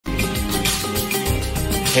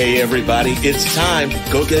Hey everybody, it's time.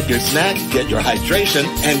 Go get your snack, get your hydration,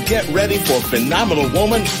 and get ready for Phenomenal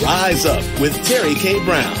Woman Rise Up with Terry K.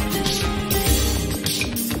 Brown.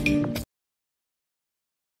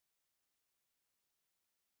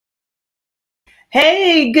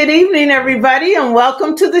 Hey, good evening, everybody, and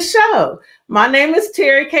welcome to the show. My name is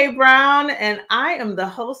Terry K. Brown, and I am the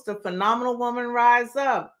host of Phenomenal Woman Rise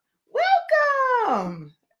Up.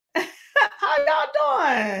 Welcome. How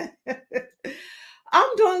y'all doing?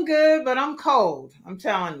 I'm doing good, but I'm cold. I'm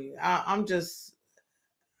telling you, I'm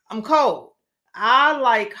cold. I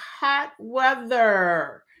like hot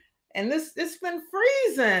weather. And it's been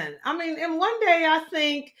freezing. I mean, in one day I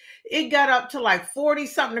think it got up to like 40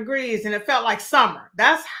 something degrees and it felt like summer.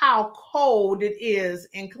 That's how cold it is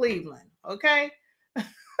in Cleveland. Okay.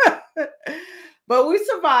 But we're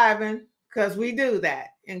surviving because we do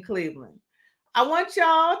that in Cleveland. I want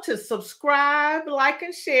y'all to subscribe, like,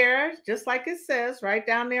 and share, just like it says right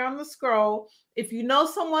down there on the scroll. If you know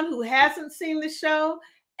someone who hasn't seen the show,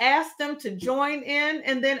 ask them to join in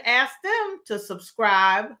and then ask them to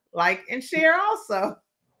subscribe, like, and share also.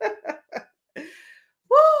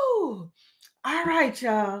 Woo! All right,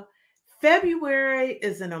 y'all. February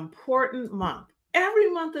is an important month. Every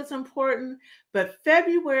month is important, but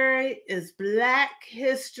February is Black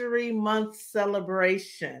History Month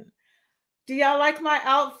celebration. Do y'all like my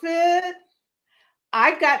outfit?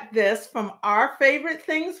 I got this from Our Favorite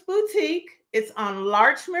Things Boutique. It's on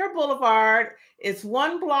Larchmere Boulevard. It's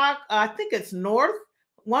one block, I think it's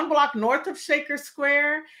one block north of Shaker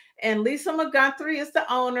Square. And Lisa McGunthery is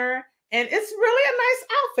the owner. And it's really a nice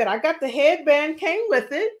outfit. I got the headband, came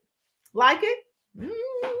with it. Like it?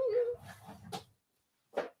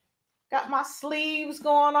 Got my sleeves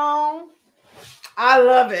going on. I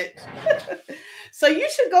love it. So you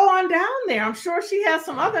should go on down there. I'm sure she has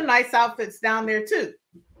some other nice outfits down there too.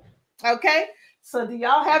 Okay. So do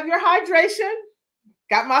y'all have your hydration?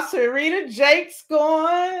 Got my Serena Jakes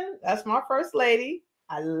going. That's my first lady.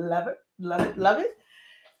 I love it. Love it. Love it.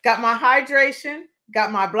 Got my hydration.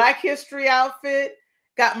 Got my Black History outfit.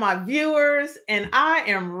 Got my viewers. And I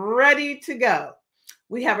am ready to go.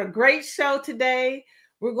 We have a great show today.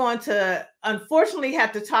 We're going to, unfortunately,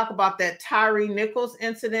 have to talk about that Tyre Nichols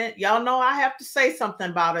incident. Y'all know I have to say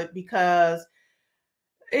something about it because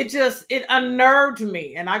it unnerved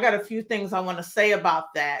me. And I got a few things I want to say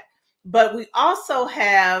about that. But we also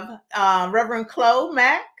have Reverend Chloe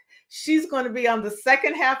Mack. She's going to be on the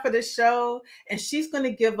second half of the show, and she's going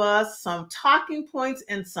to give us some talking points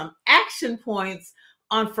and some action points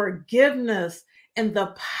on forgiveness and the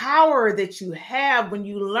power that you have when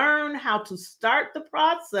you learn how to start the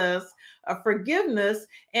process of forgiveness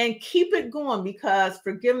and keep it going, because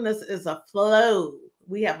forgiveness is a flow.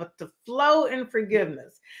 We have to flow in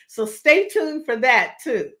forgiveness. So stay tuned for that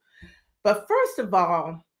too. But first of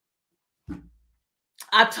all,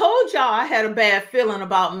 I told y'all I had a bad feeling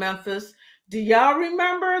about Memphis. Do y'all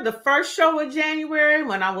remember the first show of January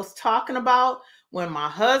when I was talking about when my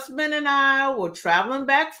husband and I were traveling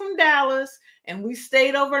back from Dallas and we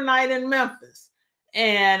stayed overnight in Memphis?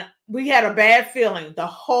 And we had a bad feeling the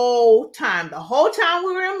whole time. The whole time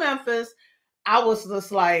we were in Memphis, I was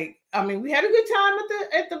just like, I mean, we had a good time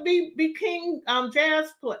at the B King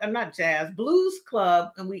Blues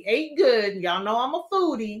Club, and we ate good. Y'all know I'm a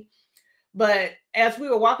foodie. But as we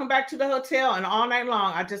were walking back to the hotel and all night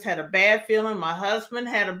long, I just had a bad feeling. My husband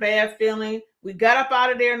had a bad feeling. We got up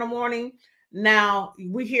out of there in the morning. Now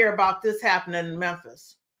we hear about this happening in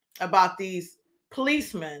Memphis, about these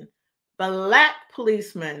policemen, Black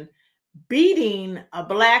policemen, beating a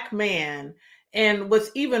Black man. And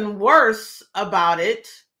what's even worse about it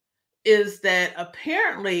is that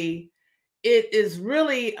apparently it is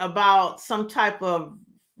really about some type of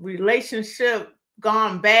relationship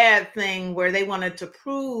gone bad thing where they wanted to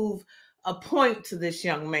prove a point to this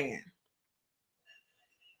young man.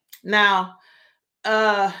 Now,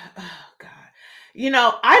 oh God,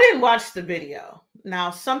 I didn't watch the video.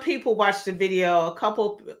 Now, some people watched the video. A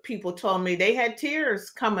couple people told me they had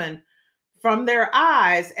tears coming from their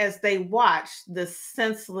eyes as they watched the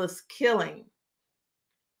senseless killing.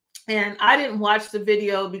 And I didn't watch the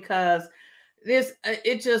video because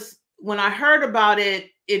when I heard about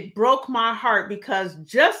it, it broke my heart, because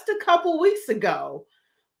just a couple weeks ago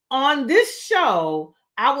on this show,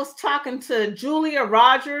 I was talking to Julia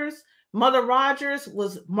Rogers. Mother Rogers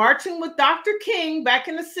was marching with Dr. King back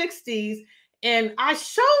in the 60s. And I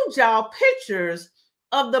showed y'all pictures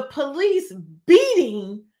of the police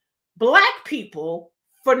beating Black people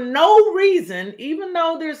for no reason, even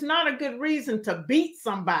though there's not a good reason to beat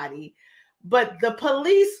somebody. But the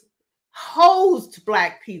police hosed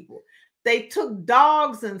Black people. They took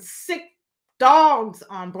dogs and sick dogs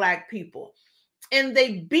on Black people, and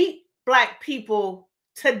they beat Black people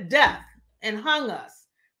to death and hung us.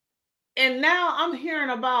 And now I'm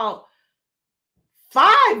hearing about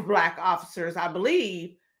 5 Black officers, I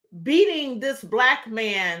believe, beating this Black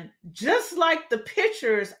man, just like the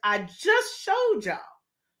pictures I just showed y'all.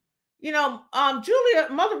 You know, Julia,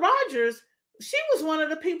 Mother Rogers, she was one of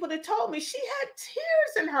the people that told me she had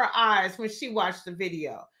tears in her eyes when she watched the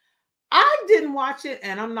video. I didn't watch it,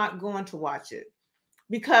 and I'm not going to watch it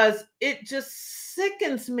because it just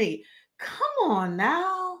sickens me. Come on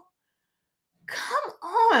now. Come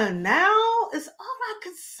on now. It's all I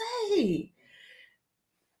can say.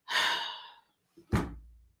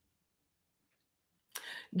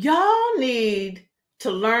 Y'all need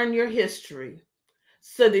to learn your history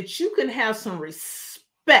so that you can have some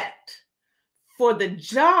respect for the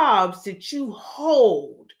jobs that you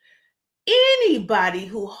hold. Anybody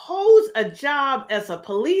who holds a job as a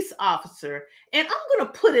police officer, and I'm going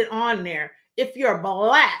to put it on there, if you're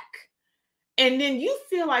Black, and then you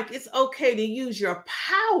feel like it's okay to use your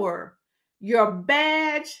power, your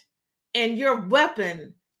badge, and your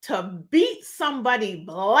weapon to beat somebody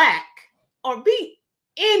Black or beat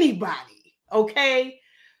anybody, okay?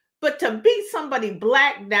 But to beat somebody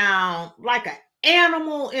Black down like an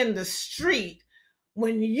animal in the street,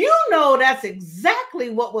 when you know that's exactly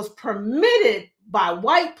what was permitted by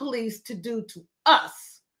white police to do to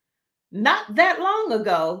us not that long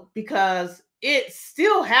ago, because it's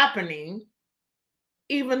still happening,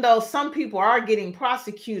 even though some people are getting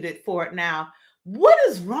prosecuted for it now. What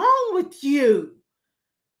is wrong with you?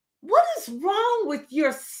 What is wrong with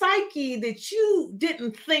your psyche that you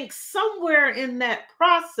didn't think somewhere in that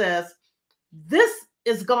process, this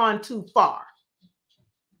is gone too far?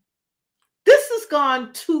 This has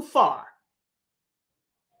gone too far.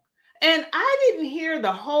 And I didn't hear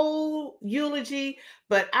the whole eulogy,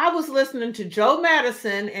 but I was listening to Joe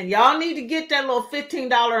Madison, and y'all need to get that little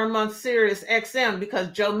 $15 a month Sirius XM, because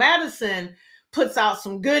Joe Madison puts out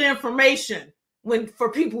some good information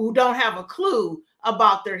for people who don't have a clue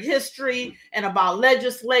about their history and about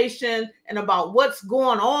legislation and about what's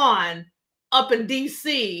going on up in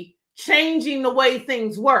DC, changing the way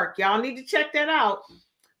things work. Y'all need to check that out.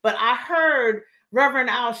 But I heard Reverend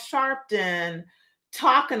Al Sharpton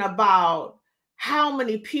talking about how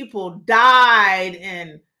many people died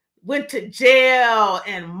and went to jail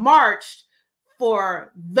and marched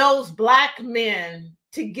for those Black men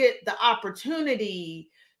to get the opportunity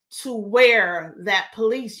to wear that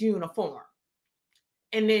police uniform.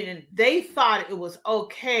 And then they thought it was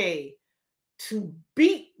okay to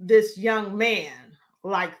beat this young man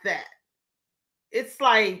like that. It's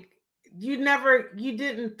like, you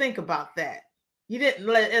didn't think about that. You didn't,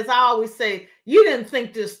 as I always say, you didn't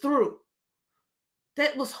think this through.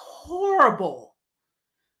 That was horrible.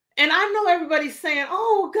 And I know everybody's saying,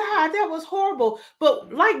 oh God, that was horrible.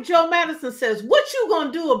 But like Joe Madison says, what you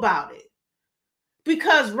gonna do about it?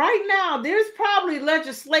 Because right now there's probably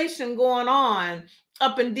legislation going on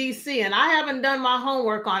up in DC, and I haven't done my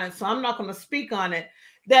homework on it, so I'm not going to speak on it,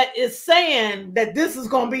 that is saying that this is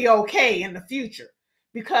going to be okay in the future,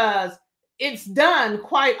 because it's done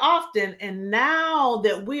quite often. And now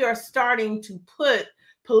that we are starting to put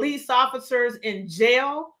police officers in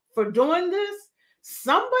jail for doing this,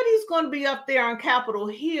 somebody's going to be up there on Capitol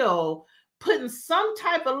Hill putting some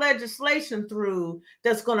type of legislation through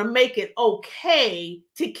that's going to make it okay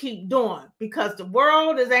to keep doing, because the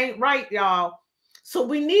world ain't right, y'all. So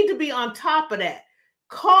we need to be on top of that.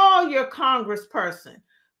 Call your congressperson,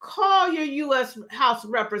 call your U.S. House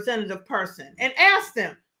representative person, and ask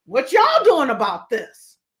them, what y'all doing about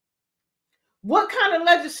this? What kind of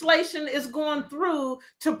legislation is going through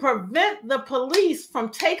to prevent the police from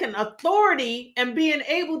taking authority and being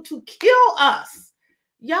able to kill us?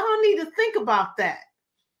 Y'all need to think about that.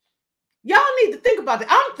 Y'all need to think about that.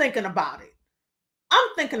 I'm thinking about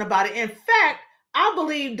it. In fact, I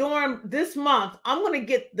believe during this month, I'm going to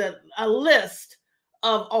get a list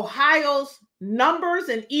of Ohio's numbers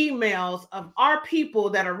and emails of our people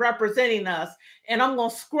that are representing us. And I'm going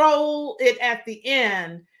to scroll it at the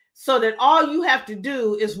end so that all you have to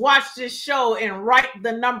do is watch this show and write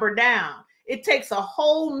the number down. It takes a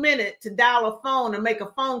whole minute to dial a phone and make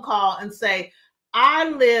a phone call and say, I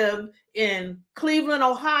live in Cleveland,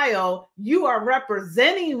 Ohio. You are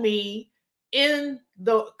representing me in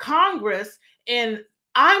the Congress, and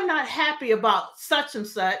I'm not happy about such and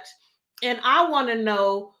such, and I want to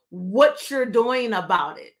know what you're doing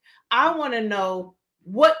about it. I want to know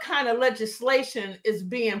what kind of legislation is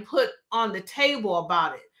being put on the table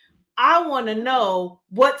about it. I want to know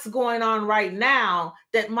what's going on right now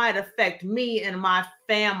that might affect me and my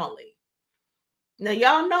family. Now,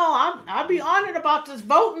 y'all know I'll be honored about this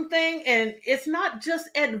voting thing, and it's not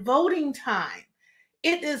just at voting time.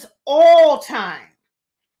 It is all time.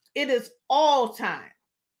 It is all time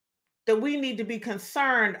that we need to be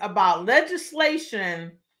concerned about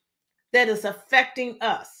legislation that is affecting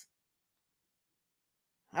us.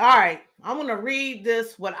 All right, I'm going to read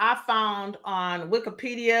this, what I found on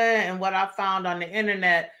Wikipedia and what I found on the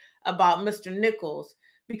internet about Mr. Nichols,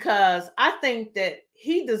 because I think that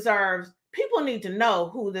he deserves, people need to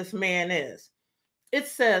know who this man is. It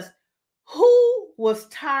says, who was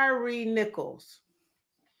Tyre Nichols?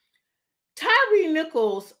 Tyre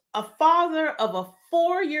Nichols, a father of a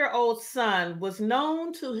 4-year-old son, was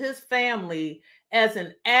known to his family as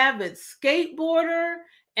an avid skateboarder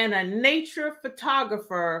and a nature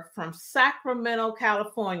photographer from Sacramento,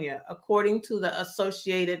 California, according to the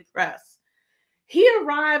Associated Press. He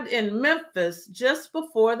arrived in Memphis just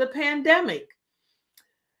before the pandemic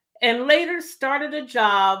and later started a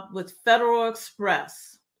job with Federal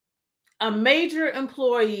Express, a major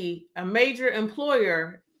employer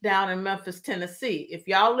down in Memphis, Tennessee. If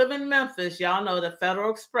y'all live in Memphis, y'all know that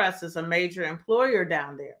Federal Express is a major employer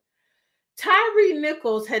down there. Tyre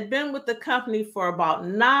Nichols had been with the company for about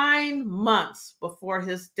 9 months before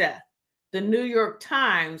his death. The New York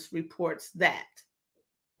Times reports that.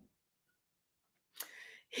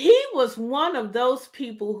 He was one of those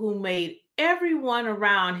people who made everyone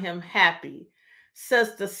around him happy,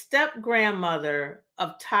 says the step-grandmother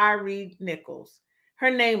of Tyre Nichols. Her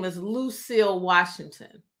name is Lucille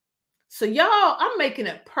Washington. So y'all, I'm making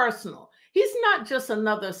it personal. He's not just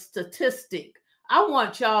another statistic. I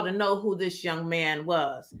want y'all to know who this young man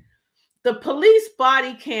was. The police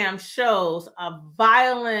body cam shows a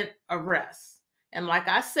violent arrest. And like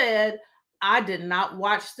I said, I did not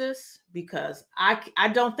watch this because I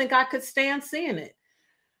don't think I could stand seeing it.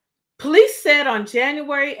 Police said on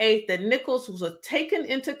January 8th that Nichols was taken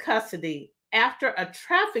into custody after a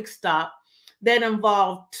traffic stop that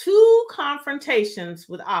involved 2 confrontations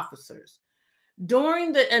with officers.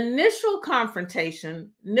 During the initial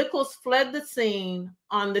confrontation, Nichols fled the scene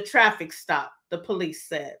on the traffic stop, the police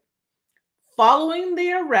said. Following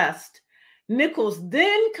the arrest, Nichols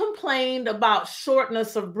then complained about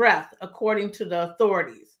shortness of breath, according to the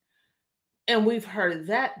authorities. And we've heard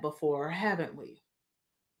that before, haven't we?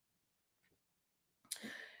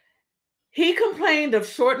 He complained of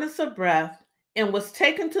shortness of breath and was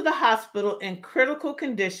taken to the hospital in critical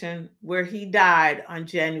condition, where he died on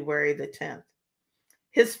January the 10th.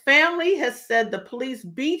 His family has said the police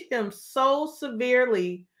beat him so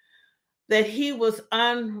severely that he was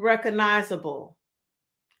unrecognizable.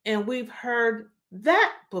 And we've heard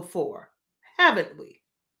that before, haven't we?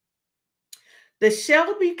 The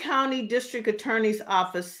Shelby County District Attorney's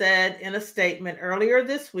Office said in a statement earlier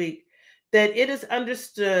this week that it is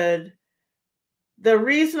understood the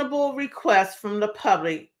reasonable request from the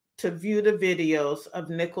public to view the videos of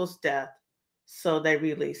Nichols' death, so they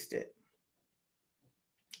released it.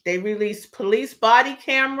 They released police body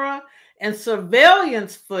camera and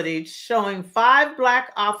surveillance footage showing 5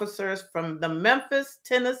 Black officers from the Memphis,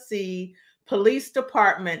 Tennessee Police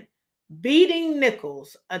Department beating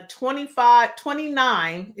Nichols, a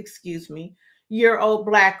 29-year-old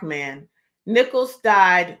Black man. Nichols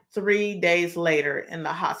died 3 days later in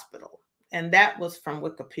the hospital. And that was from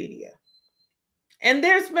Wikipedia. And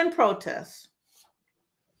there's been protests.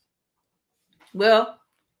 Well,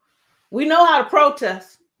 we know how to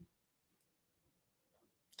protest.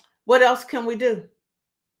 What else can we do?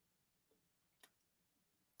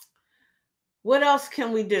 What else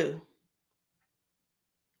can we do?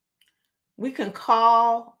 We can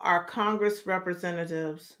call our Congress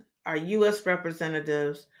representatives, our U.S.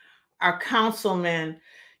 representatives, our councilmen.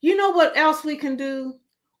 You know what else we can do?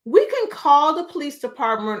 We can call the police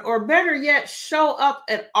department, or better yet, show up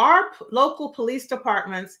at our local police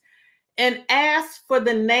departments and ask for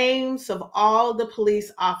the names of all the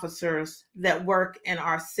police officers that work in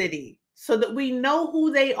our city so that we know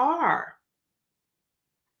who they are.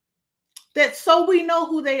 So we know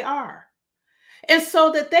who they are. And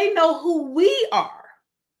so that they know who we are.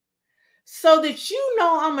 So that you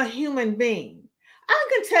know I'm a human being. I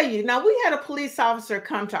can tell you, now we had a police officer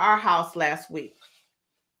come to our house last week.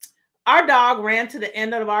 Our dog ran to the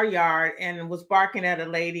end of our yard and was barking at a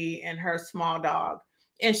lady and her small dog.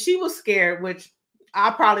 And she was scared, which I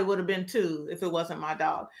probably would have been too if it wasn't my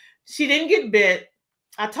dog. She didn't get bit.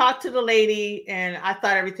 I talked to the lady and I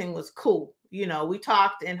thought everything was cool. You know, we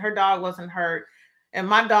talked and her dog wasn't hurt. And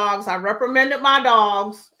my dogs, I reprimanded my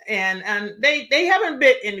dogs, and they haven't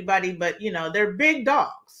bit anybody, but you know, they're big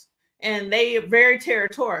dogs and they are very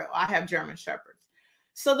territorial. I have German Shepherds.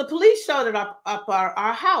 So the police showed it up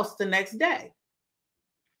our house the next day.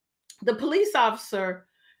 The police officer,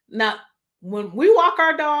 now, when we walk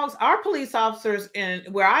our dogs, our police officers in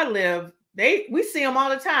where I live, we see them all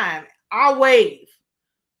the time. I wave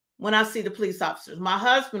when I see the police officers. My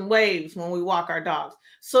husband waves when we walk our dogs.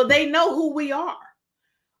 So they know who we are.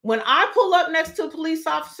 When I pull up next to a police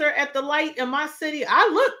officer at the light in my city, I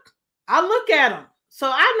look at them. So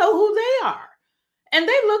I know who they are. And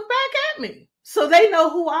they look back at me. So they know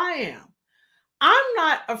who I am. I'm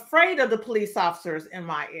not afraid of the police officers in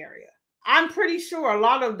my area. I'm pretty sure a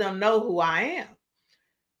lot of them know who I am.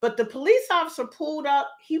 But the police officer pulled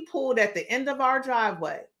up. He pulled at the end of our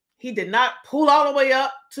driveway. He did not pull all the way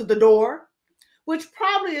up to the door, which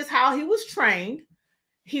probably is how he was trained.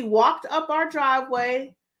 He walked up our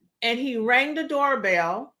driveway and he rang the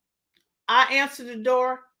doorbell. I answered the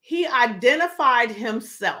door. He identified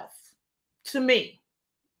himself to me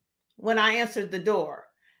when I answered the door.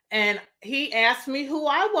 And he asked me who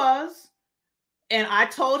I was. And I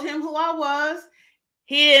told him who I was.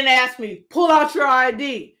 He didn't ask me, pull out your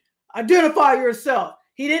ID, identify yourself.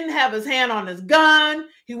 He didn't have his hand on his gun.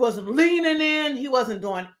 He wasn't leaning in. He wasn't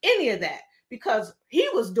doing any of that because he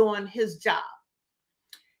was doing his job.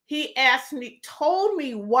 He told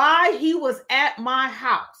me why he was at my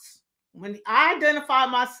house. When I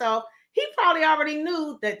identified myself, he probably already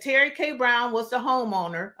knew that Terry K. Brown was the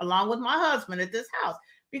homeowner along with my husband at this house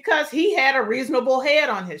because he had a reasonable head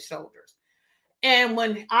on his shoulders. And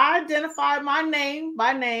when I identified my name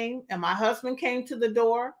by name and my husband came to the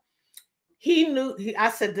door, he knew, I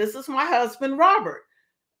said, this is my husband, Robert.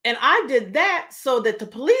 And I did that so that the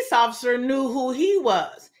police officer knew who he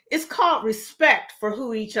was. It's called respect for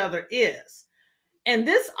who each other is. And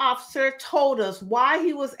this officer told us why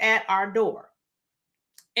he was at our door.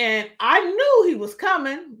 And I knew he was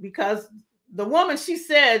coming because the woman, she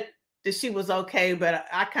said that she was okay, but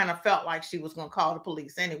I kind of felt like she was going to call the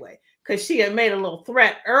police anyway, because she had made a little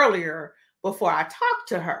threat earlier before I talked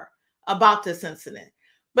to her about this incident.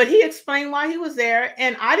 But he explained why he was there,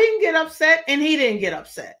 and I didn't get upset, and he didn't get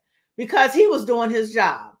upset because he was doing his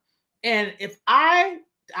job. And if I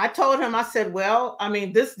told him, I said, well, I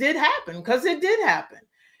mean, this did happen because it did happen.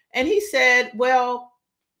 And he said, well,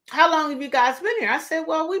 how long have you guys been here? I said,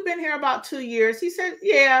 well, we've been here about 2 years. He said,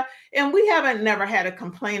 yeah, and we haven't never had a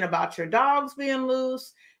complaint about your dogs being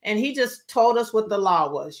loose. And he just told us what the law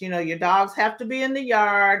was. You know, your dogs have to be in the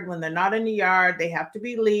yard. When they're not in the yard, they have to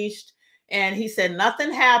be leashed. And he said,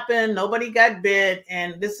 nothing happened. Nobody got bit.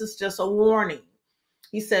 And this is just a warning.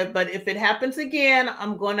 He said, but if it happens again,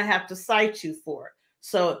 I'm going to have to cite you for it.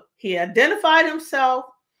 So he identified himself.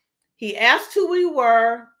 He asked who we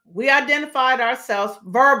were. We identified ourselves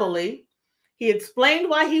verbally. He explained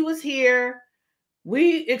why he was here.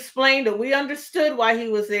 We explained that we understood why he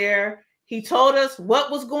was there. He told us what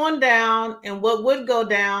was going down and what would go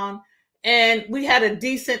down. And we had a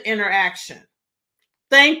decent interaction.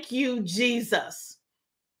 Thank you, Jesus.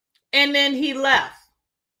 And then he left.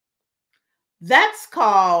 That's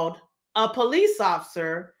called a police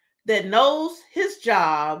officer that knows his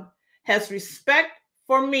job, has respect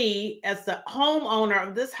for me as the homeowner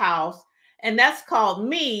of this house. And that's called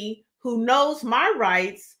me, who knows my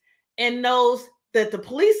rights and knows that the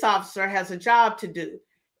police officer has a job to do.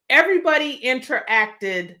 Everybody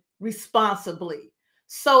interacted responsibly.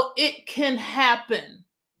 So it can happen.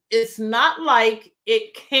 It's not like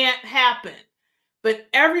it can't happen, but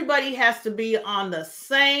everybody has to be on the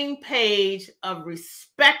same page of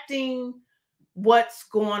respecting what's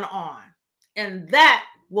going on. And that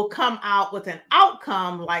will come out with an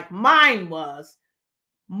outcome like mine was,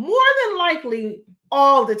 more than likely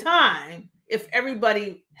all the time, if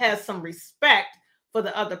everybody has some respect for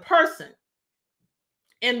the other person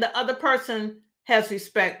and the other person has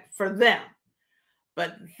respect for them.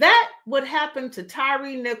 But that would happen to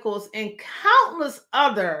Tyre Nichols and countless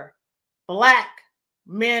other Black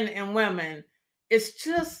men and women. It's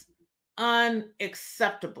just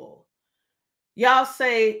unacceptable. Y'all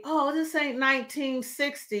say, oh, this ain't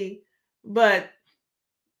 1960, but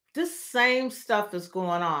this same stuff is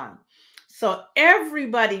going on. So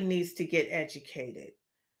everybody needs to get educated.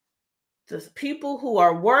 The people who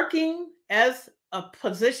are working as a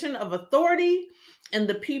position of authority and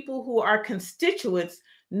the people who are constituents,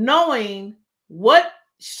 knowing what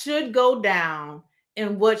should go down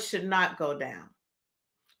and what should not go down.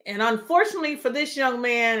 And unfortunately for this young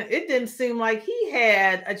man, it didn't seem like he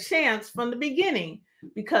had a chance from the beginning,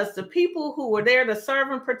 because the people who were there to serve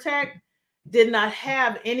and protect did not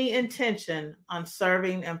have any intention on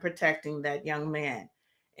serving and protecting that young man.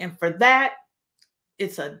 And for that,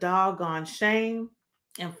 it's a doggone shame.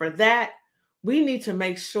 And for that, we need to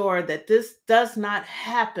make sure that this does not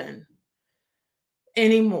happen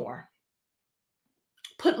anymore.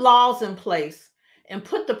 put laws in place and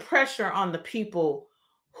put the pressure on the people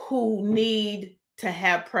who need to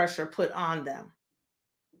have pressure put on them.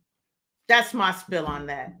 That's my spill on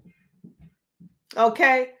that.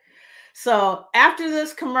 Okay. So after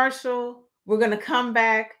this commercial, we're going to come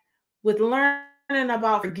back with learning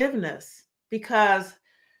about forgiveness, because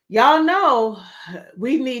y'all know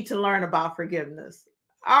we need to learn about forgiveness.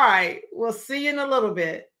 All right. We'll see you in a little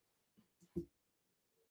bit.